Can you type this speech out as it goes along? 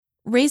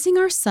Raising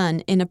Our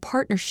Son in a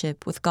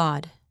Partnership with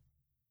God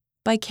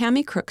by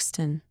Cami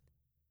Crookston.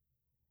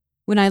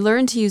 When I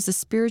learned to use the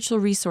spiritual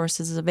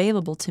resources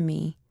available to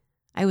me,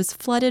 I was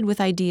flooded with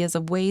ideas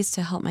of ways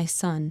to help my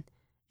son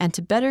and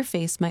to better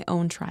face my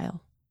own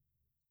trial.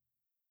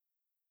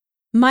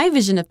 My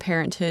vision of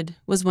parenthood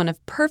was one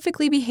of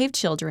perfectly behaved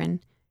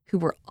children who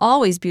were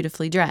always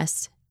beautifully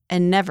dressed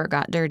and never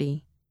got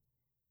dirty.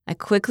 I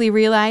quickly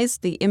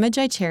realized the image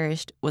I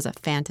cherished was a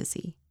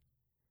fantasy.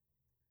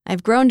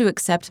 I've grown to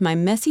accept my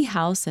messy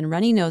house and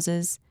runny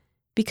noses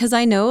because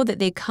I know that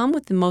they come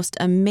with the most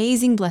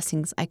amazing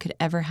blessings I could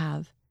ever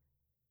have.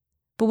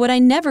 But what I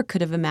never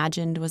could have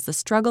imagined was the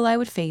struggle I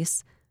would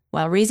face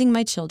while raising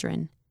my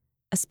children,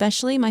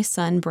 especially my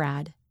son,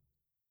 Brad.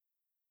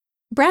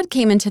 Brad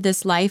came into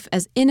this life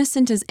as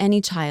innocent as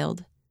any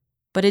child,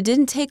 but it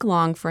didn't take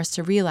long for us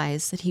to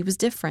realize that he was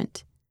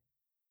different.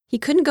 He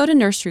couldn't go to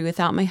nursery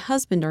without my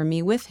husband or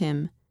me with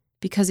him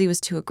because he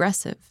was too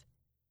aggressive.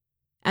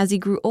 As he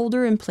grew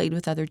older and played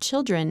with other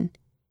children,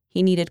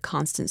 he needed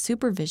constant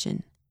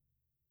supervision.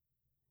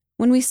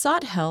 When we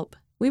sought help,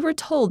 we were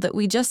told that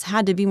we just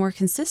had to be more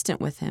consistent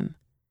with him.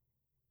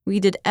 We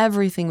did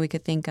everything we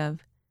could think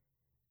of.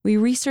 We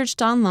researched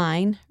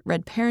online,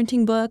 read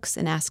parenting books,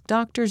 and asked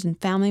doctors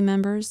and family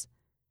members.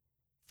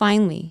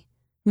 Finally,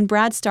 when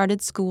Brad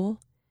started school,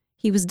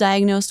 he was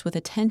diagnosed with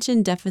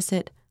attention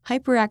deficit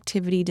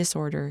hyperactivity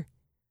disorder,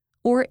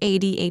 or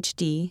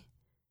ADHD,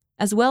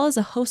 as well as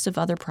a host of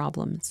other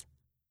problems.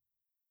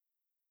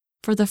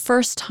 For the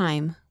first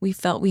time, we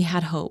felt we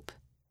had hope.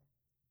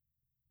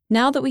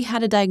 Now that we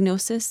had a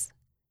diagnosis,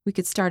 we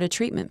could start a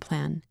treatment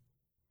plan.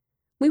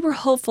 We were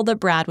hopeful that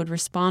Brad would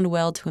respond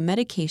well to a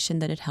medication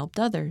that had helped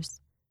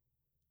others.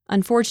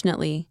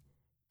 Unfortunately,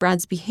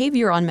 Brad's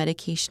behavior on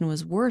medication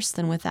was worse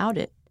than without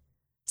it,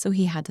 so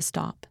he had to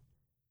stop.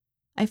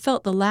 I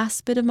felt the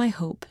last bit of my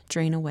hope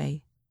drain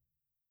away.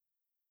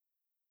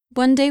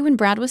 One day when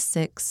Brad was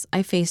 6,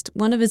 I faced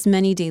one of his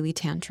many daily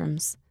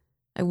tantrums.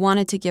 I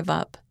wanted to give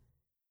up.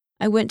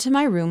 I went to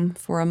my room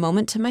for a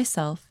moment to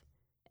myself,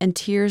 and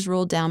tears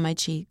rolled down my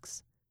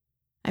cheeks.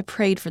 I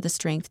prayed for the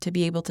strength to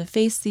be able to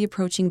face the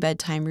approaching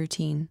bedtime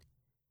routine.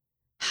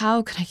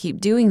 How could I keep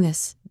doing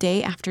this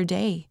day after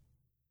day?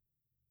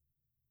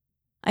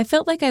 I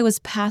felt like I was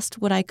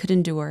past what I could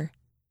endure.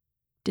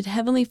 Did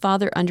Heavenly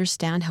Father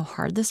understand how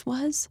hard this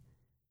was?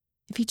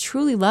 If He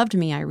truly loved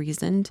me, I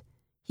reasoned,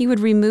 He would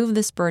remove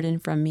this burden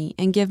from me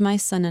and give my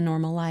son a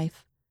normal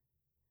life.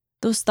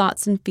 Those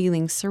thoughts and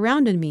feelings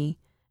surrounded me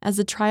as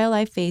the trial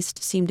I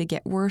faced seemed to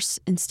get worse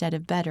instead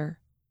of better.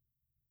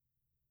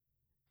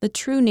 The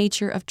true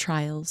nature of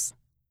trials.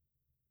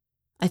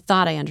 I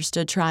thought I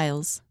understood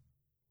trials.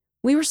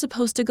 We were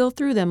supposed to go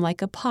through them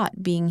like a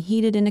pot being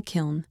heated in a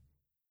kiln.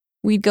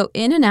 We'd go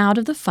in and out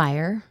of the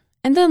fire,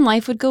 and then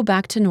life would go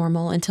back to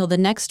normal until the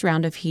next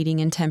round of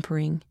heating and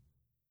tempering.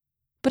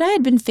 But I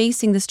had been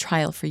facing this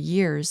trial for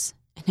years,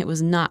 and it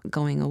was not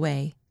going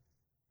away.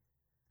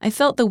 I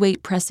felt the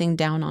weight pressing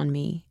down on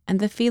me, and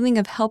the feeling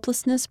of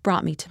helplessness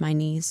brought me to my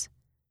knees.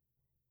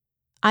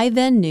 I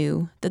then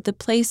knew that the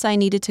place I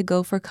needed to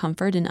go for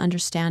comfort and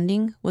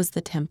understanding was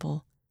the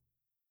temple.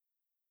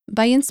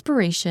 By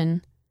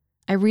inspiration,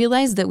 I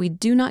realized that we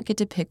do not get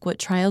to pick what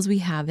trials we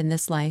have in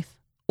this life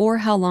or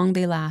how long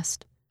they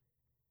last.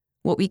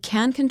 What we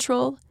can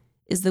control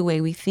is the way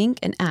we think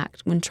and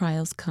act when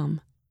trials come.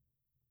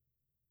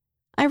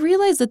 I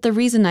realized that the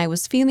reason I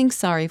was feeling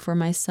sorry for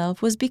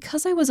myself was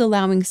because I was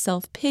allowing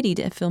self-pity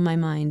to fill my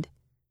mind.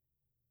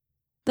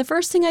 The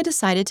first thing I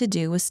decided to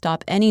do was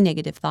stop any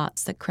negative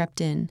thoughts that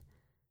crept in,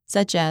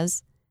 such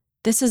as,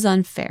 "This is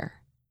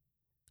unfair.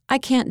 I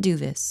can't do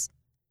this.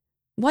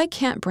 Why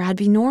can't Brad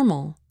be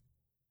normal?"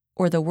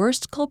 Or the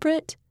worst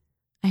culprit,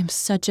 "I am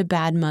such a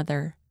bad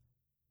mother."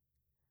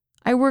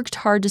 I worked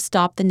hard to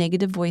stop the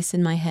negative voice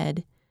in my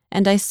head,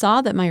 and I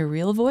saw that my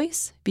real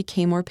voice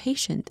became more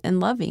patient and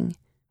loving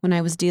when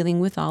I was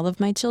dealing with all of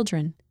my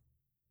children.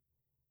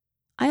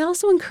 I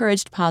also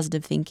encouraged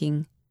positive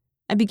thinking.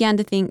 I began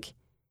to think,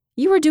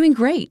 "You are doing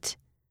great."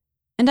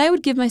 And I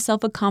would give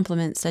myself a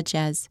compliment such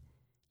as,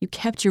 "You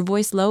kept your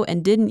voice low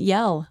and didn't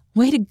yell.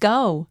 Way to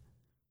go."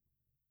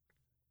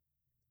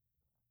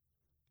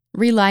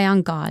 Rely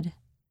on God.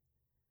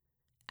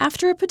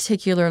 After a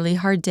particularly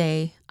hard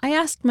day, I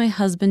asked my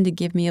husband to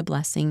give me a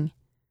blessing.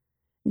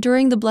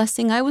 During the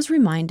blessing, I was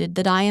reminded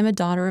that I am a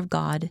daughter of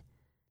God,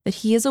 that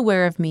He is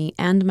aware of me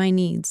and my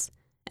needs,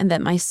 and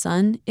that my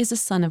son is a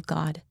son of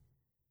God.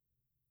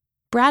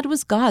 Brad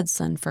was God's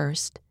son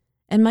first,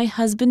 and my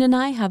husband and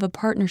I have a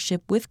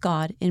partnership with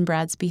God in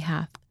Brad's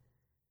behalf.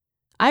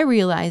 I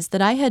realized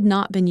that I had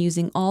not been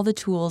using all the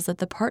tools that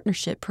the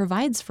partnership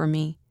provides for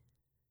me.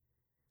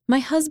 My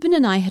husband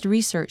and I had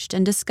researched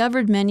and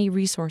discovered many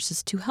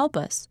resources to help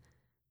us,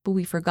 but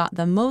we forgot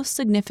the most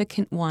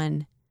significant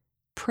one: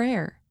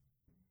 prayer.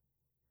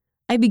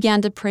 I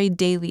began to pray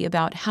daily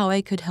about how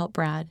I could help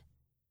Brad.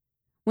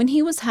 When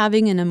he was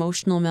having an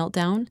emotional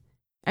meltdown,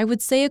 I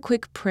would say a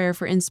quick prayer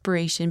for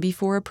inspiration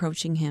before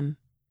approaching him.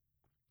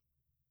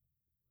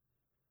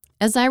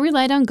 As I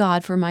relied on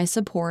God for my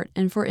support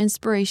and for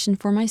inspiration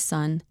for my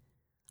son,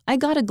 I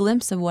got a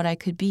glimpse of what I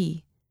could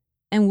be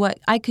and what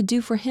I could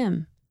do for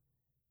him.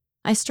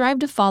 I strive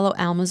to follow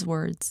Alma's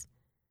words,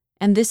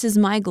 and this is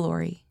my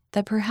glory,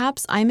 that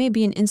perhaps I may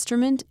be an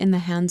instrument in the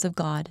hands of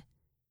God.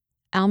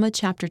 Alma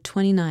chapter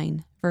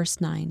 29, verse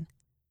 9.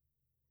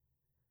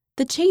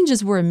 The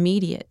changes were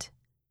immediate.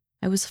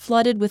 I was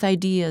flooded with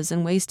ideas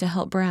and ways to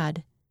help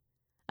Brad.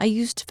 I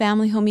used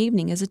family home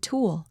evening as a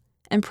tool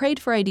and prayed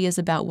for ideas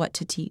about what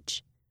to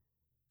teach.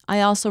 I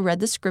also read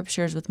the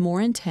scriptures with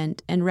more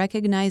intent and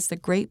recognized the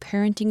great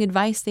parenting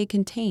advice they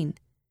contain.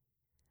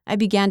 I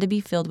began to be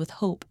filled with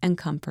hope and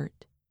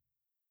comfort.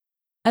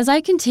 As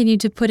I continued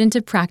to put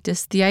into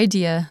practice the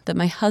idea that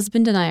my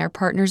husband and I are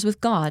partners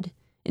with God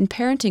in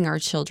parenting our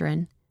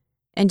children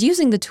and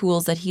using the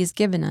tools that He has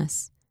given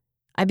us,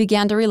 I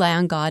began to rely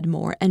on God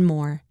more and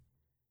more.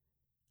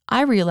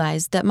 I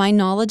realized that my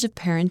knowledge of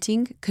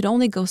parenting could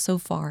only go so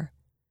far,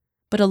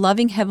 but a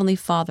loving Heavenly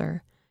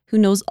Father who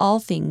knows all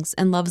things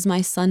and loves my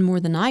son more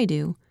than I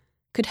do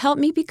could help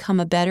me become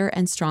a better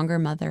and stronger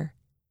mother.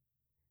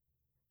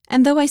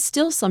 And though I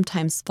still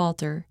sometimes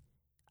falter,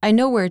 I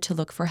know where to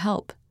look for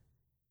help.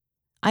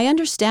 I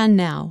understand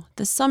now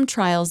that some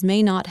trials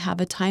may not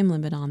have a time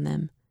limit on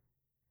them,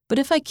 but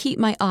if I keep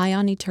my eye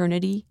on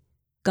eternity,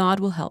 God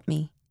will help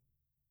me.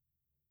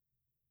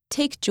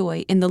 Take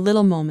joy in the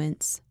little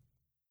moments.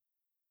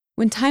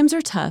 When times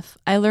are tough,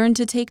 I learn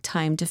to take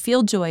time to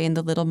feel joy in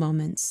the little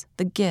moments,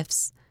 the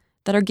gifts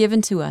that are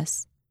given to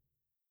us.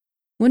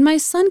 When my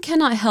son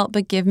cannot help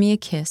but give me a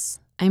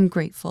kiss, I am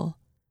grateful.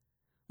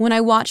 When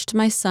I watched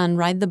my son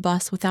ride the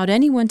bus without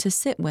anyone to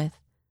sit with,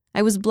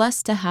 I was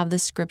blessed to have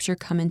this scripture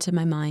come into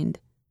my mind.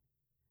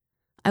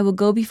 I will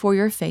go before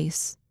your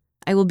face.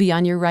 I will be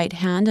on your right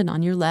hand and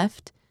on your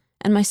left,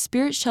 and my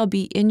spirit shall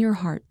be in your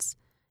hearts,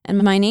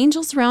 and mine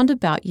angels round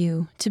about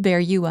you to bear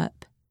you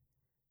up.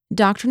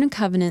 Doctrine and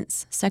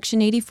Covenants,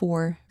 section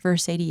 84,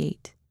 verse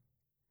 88.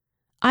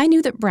 I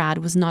knew that Brad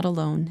was not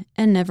alone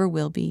and never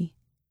will be.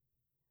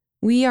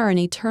 We are an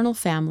eternal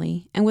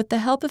family, and with the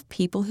help of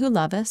people who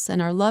love us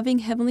and our loving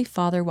Heavenly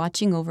Father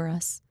watching over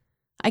us,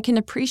 I can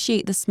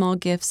appreciate the small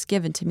gifts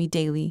given to me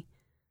daily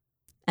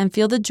and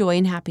feel the joy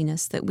and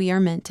happiness that we are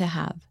meant to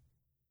have.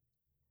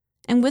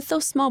 And with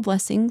those small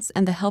blessings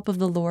and the help of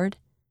the Lord,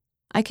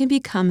 I can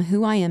become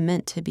who I am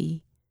meant to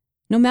be,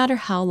 no matter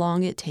how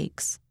long it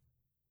takes.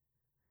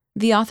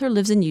 The author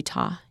lives in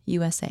Utah,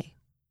 USA.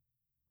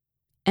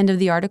 End of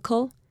the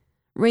article,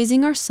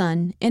 Raising Our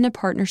Son in a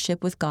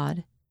Partnership with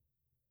God.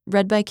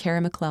 Read by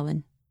Kara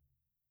McClellan.